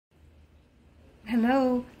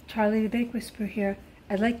Hello, Charlie the Bake Whisperer here.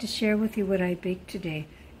 I'd like to share with you what I baked today.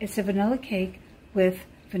 It's a vanilla cake with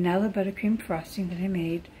vanilla buttercream frosting that I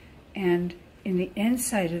made, and in the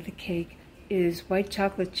inside of the cake is white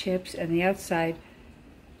chocolate chips, and the outside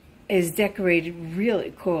is decorated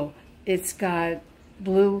really cool. It's got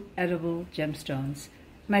blue edible gemstones.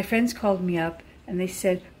 My friends called me up and they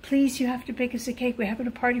said, please, you have to bake us a cake. We're having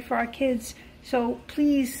a party for our kids, so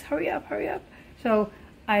please hurry up, hurry up. So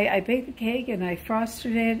I baked the cake and I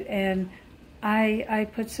frosted it, and I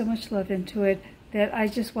put so much love into it that I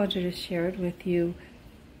just wanted to share it with you.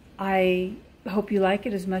 I hope you like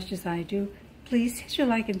it as much as I do. Please hit your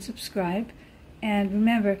like and subscribe, and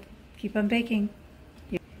remember, keep on baking.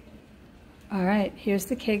 All right, here's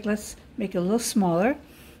the cake. Let's make it a little smaller.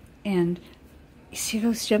 And you see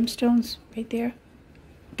those gemstones right there?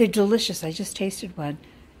 They're delicious. I just tasted one.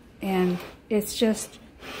 And it's just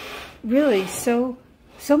really so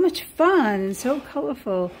much fun and so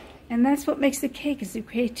colorful. And that's what makes the cake, is the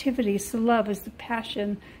creativity, it's the love, it's the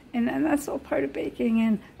passion. And that's all part of baking.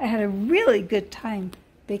 And I had a really good time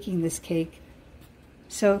baking this cake.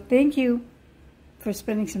 So thank you for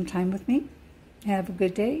spending some time with me. Have a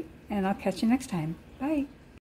good day, and I'll catch you next time. Bye.